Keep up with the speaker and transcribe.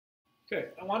Okay,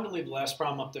 I wanted to leave the last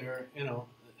problem up there,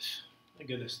 my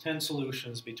goodness, 10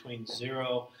 solutions between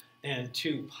 0 and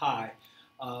 2 pi.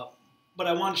 But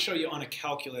I want to show you on a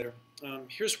calculator.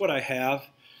 Here's what I have.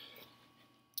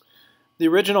 The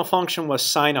original function was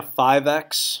sine of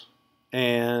 5x,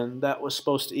 and that was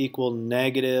supposed to equal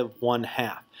negative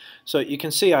 1/2. So you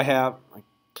can see I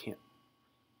can't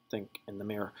think in the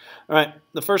mirror. All right,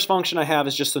 the first function I have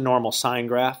is just the normal sine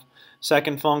graph.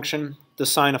 Second function, the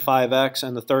sine of 5x,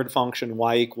 and the third function,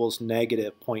 y equals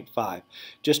negative 0.5,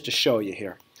 just to show you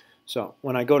here. So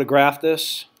when I go to graph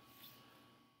this,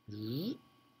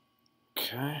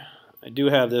 okay, I do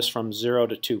have this from 0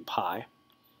 to 2 pi.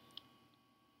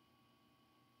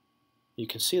 You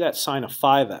can see that sine of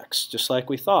 5x, just like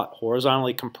we thought,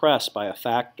 horizontally compressed by a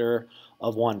factor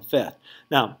of 1/5.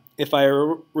 Now, if I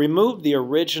remove the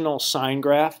original sine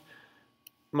graph,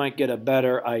 might get a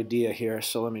better idea here.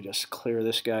 So let me just clear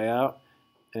this guy out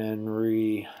and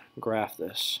re-graph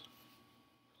this.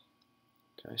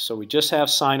 Okay, so we just have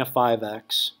sine of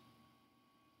 5x,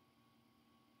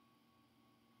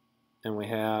 and we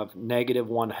have negative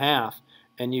 1/2,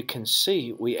 and you can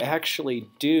see we actually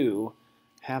do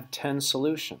have 10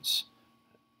 solutions.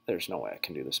 There's no way I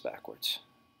can do this backwards.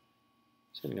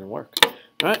 It's not going to work. All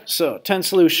right, so 10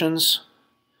 solutions.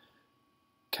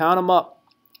 Count them up.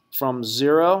 From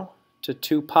 0 to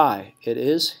 2 pi, it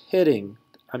is hitting,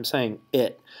 I'm saying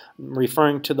it, I'm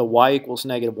referring to the y equals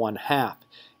negative 1/2,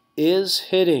 is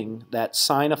hitting that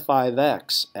sine of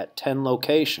 5x at 10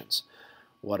 locations.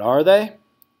 What are they?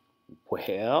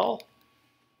 Well,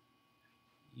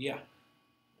 yeah,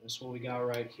 that's what we got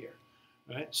right here.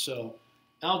 Right? So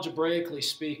algebraically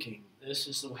speaking, this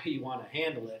is the way you want to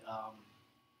handle it. I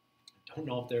don't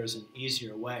know if there's an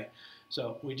easier way.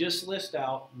 So we just list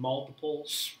out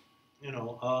multiples,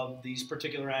 of these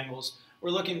particular angles.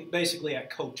 We're looking basically at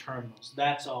coterminals.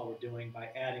 That's all we're doing by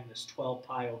adding this 12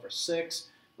 pi over 6,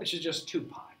 which is just 2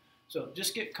 pi. So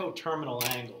just get coterminal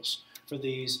angles for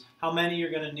these. How many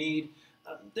you're going to need?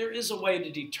 There is a way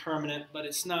to determine it, but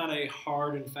it's not a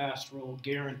hard and fast rule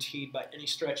guaranteed by any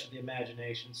stretch of the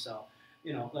imagination. So,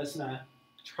 let's not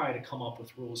try to come up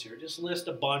with rules here. Just list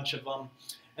a bunch of them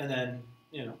and then,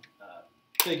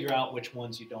 figure out which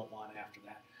ones you don't want after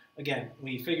that. Again,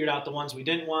 we figured out the ones we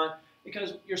didn't want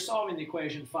because you're solving the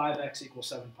equation 5x equals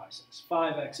 7 pi 6,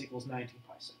 5x equals 19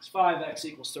 pi 6, 5x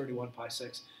equals 31 pi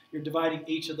 6. You're dividing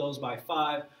each of those by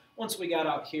 5. Once we got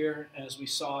out here, as we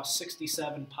saw,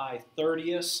 67 pi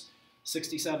 30ths,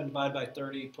 67 divided by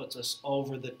 30 puts us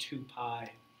over the 2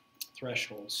 pi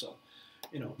threshold. So,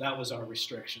 that was our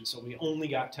restriction. So we only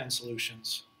got 10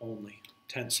 solutions, only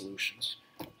 10 solutions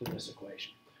to this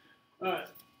equation. All right,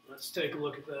 let's take a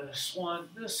look at this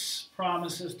one. This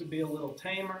promises to be a little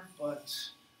tamer, but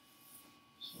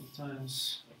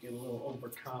sometimes I get a little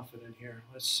overconfident here.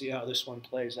 Let's see how this one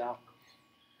plays out.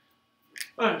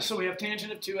 All right, so we have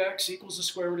tangent of 2x equals the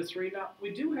square root of 3. Now, we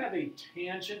do have a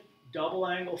tangent double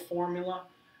angle formula,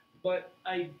 but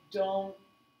I don't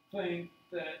think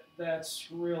that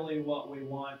that's really what we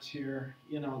want here.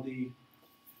 The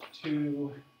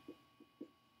 2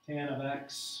 tan of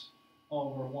x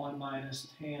over 1 minus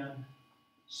tan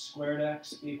squared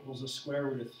x equals the square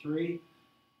root of 3.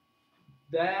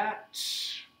 That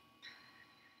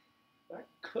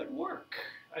could work.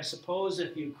 I suppose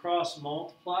if you cross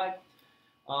multiply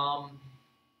and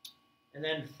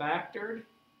then factored,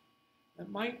 that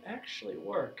might actually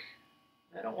work.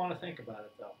 I don't want to think about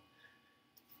it though.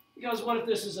 Because what if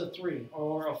this is a 3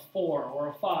 or a 4 or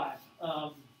a 5?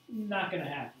 Not going to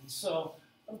happen. So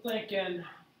I'm thinking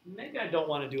maybe I don't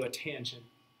want to do a tangent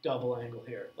double angle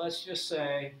here. Let's just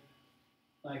say,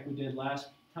 like we did last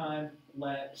time,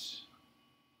 let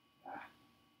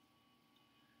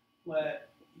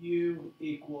u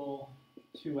equal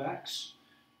 2x.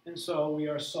 And so we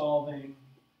are solving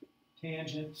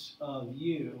tangent of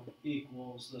u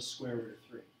equals the square root of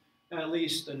 3, at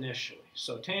least initially.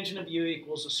 So tangent of u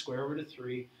equals the square root of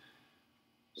 3.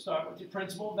 Start with your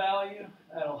principal value.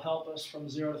 That'll help us from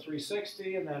 0 to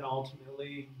 360, and then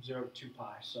ultimately 0 to 2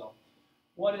 pi. So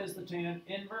what is the tan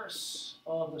inverse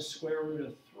of the square root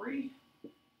of 3?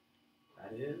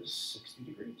 That is 60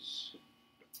 degrees.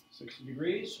 60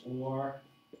 degrees, or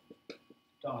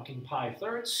talking pi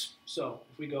thirds. So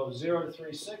if we go 0 to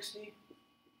 360,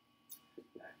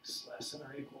 x less than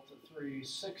or equal to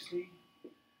 360,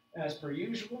 as per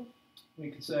usual,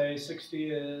 we could say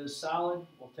 60 is solid.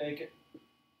 We'll take it.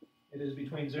 It is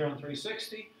between 0 and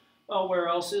 360. Well, where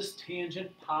else is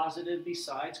tangent positive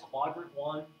besides quadrant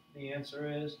 1? The answer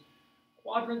is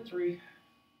quadrant 3.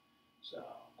 So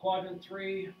quadrant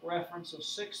 3, reference of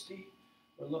 60,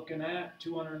 we're looking at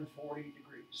 240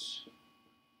 degrees.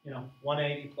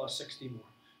 180 plus 60 more.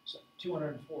 So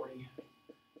 240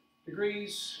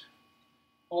 degrees.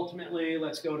 Ultimately,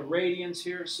 let's go to radians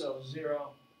here. So 0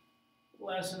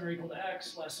 less than or equal to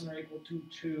x, less than or equal to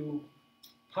 2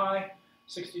 pi.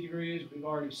 60 degrees, we've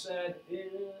already said,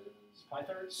 is pi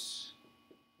thirds.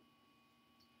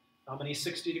 How many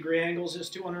 60-degree angles is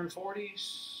 240?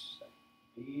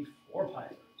 That'd be 4 pi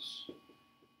thirds.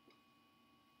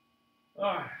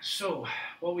 All right, so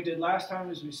what we did last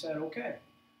time is we said, okay,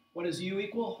 what does u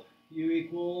equal? U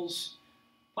equals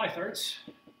pi thirds,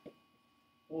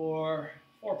 or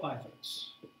 4 pi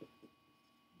thirds.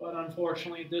 But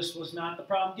unfortunately, this was not the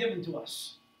problem given to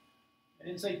us. They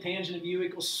didn't say tangent of u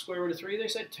equals the square root of 3. They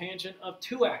said tangent of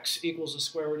 2x equals the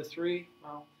square root of 3.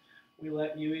 Well, we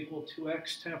let u equal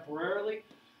 2x temporarily.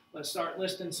 Let's start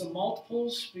listing some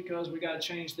multiples because we got to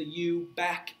change the u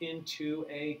back into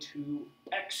a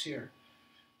 2x here.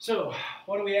 So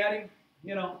what are we adding?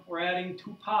 We're adding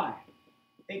 2 pi,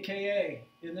 aka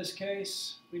in this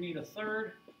case we need a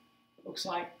third. Looks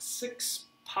like 6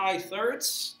 pi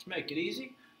thirds to make it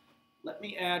easy. Let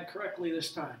me add correctly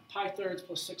this time. Pi thirds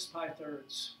plus 6 pi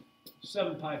thirds,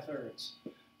 7 pi thirds,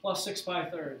 plus 6 pi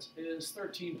thirds is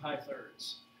 13 pi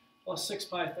thirds, plus 6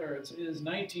 pi thirds is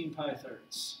 19 pi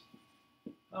thirds.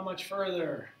 How much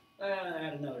further?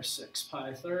 Add another 6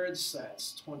 pi thirds,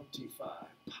 that's 25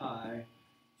 pi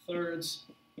thirds.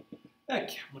 I'm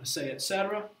going to say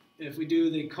etc. If we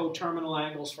do the coterminal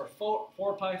angles for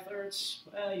 4 pi thirds,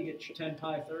 well, you get your 10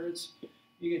 pi thirds,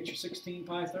 you get your 16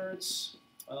 pi thirds,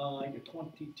 your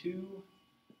 22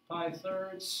 pi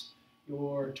thirds,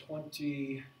 your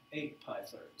 28 pi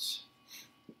thirds,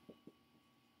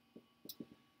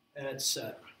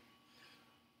 etc.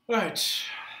 All right,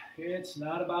 it's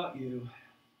not about u,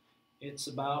 it's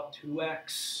about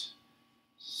 2x.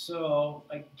 So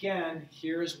again,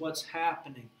 here's what's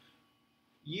happening.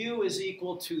 U is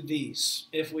equal to these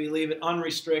if we leave it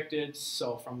unrestricted,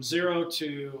 so from 0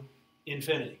 to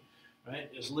infinity,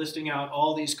 right? Just listing out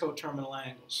all these coterminal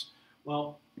angles.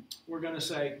 Well, we're going to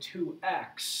say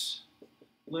 2x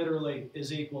literally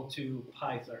is equal to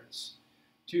pi thirds.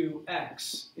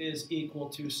 2x is equal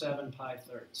to 7 pi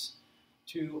thirds.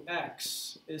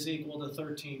 2x is equal to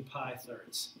 13 pi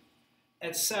thirds,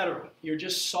 etc. You're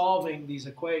just solving these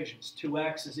equations.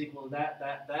 2x is equal to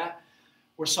that.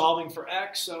 We're solving for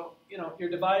x, so you're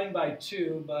dividing by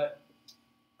 2, but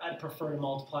I'd prefer to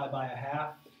multiply by a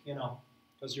half,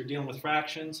 because you're dealing with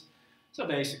fractions. So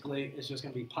basically, it's just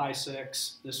going to be pi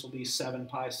 6. This will be 7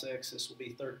 pi 6. This will be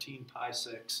 13 pi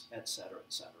 6, etc.,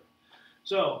 etc.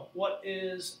 So what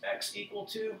is x equal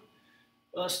to?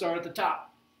 Well, let's start at the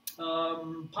top.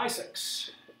 Pi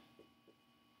 6.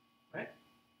 Right?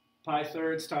 Pi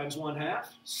thirds times 1/2.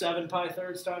 7 pi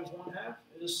thirds times 1/2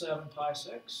 is 7 pi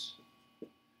 6.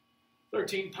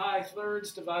 13 pi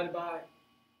thirds divided by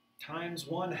times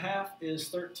 1/2 is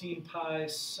 13 pi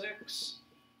 6.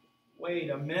 Wait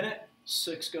a minute.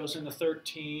 6 goes into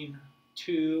 13,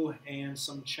 2, and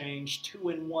some change. 2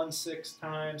 and 1/6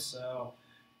 times, so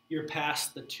you're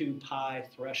past the 2 pi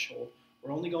threshold.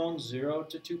 We're only going 0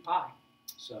 to 2 pi.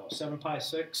 So 7 pi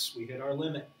 6, we hit our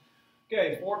limit.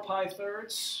 Okay, 4 pi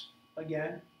thirds,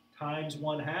 again, times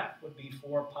 1/2 would be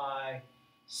 4 pi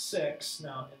 6.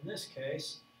 Now, in this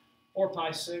case, 4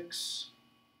 pi 6,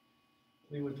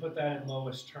 we would put that in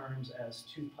lowest terms as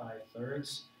 2 pi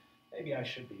thirds. Maybe I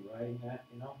should be writing that,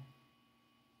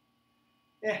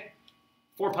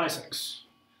 4 pi 6.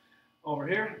 Over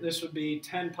here, this would be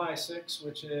 10 pi 6,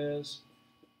 which is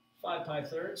 5 pi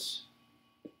thirds.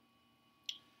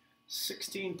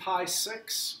 16 pi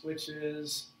 6, which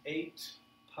is 8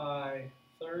 pi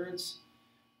thirds.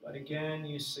 But again,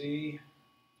 you see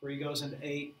 3 goes into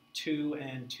 8, 2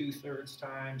 and 2/3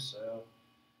 times. So,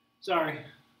 sorry,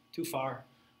 too far.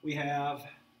 We have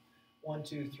 1,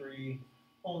 2, 3,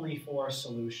 only 4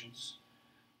 solutions.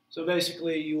 So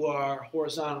basically, you are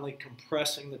horizontally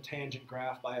compressing the tangent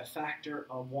graph by a factor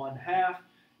of 1/2.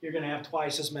 You're going to have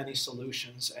twice as many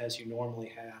solutions as you normally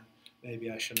have.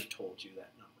 Maybe I shouldn't have told you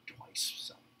that number twice.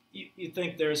 So you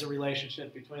think there's a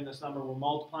relationship between this number we're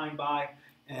multiplying by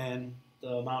and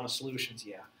the amount of solutions?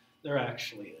 Yeah, there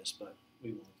actually is, but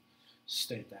we won't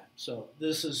state that. So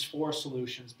this is 4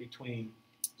 solutions between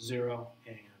 0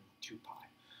 and 2 pi.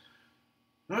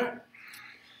 All right.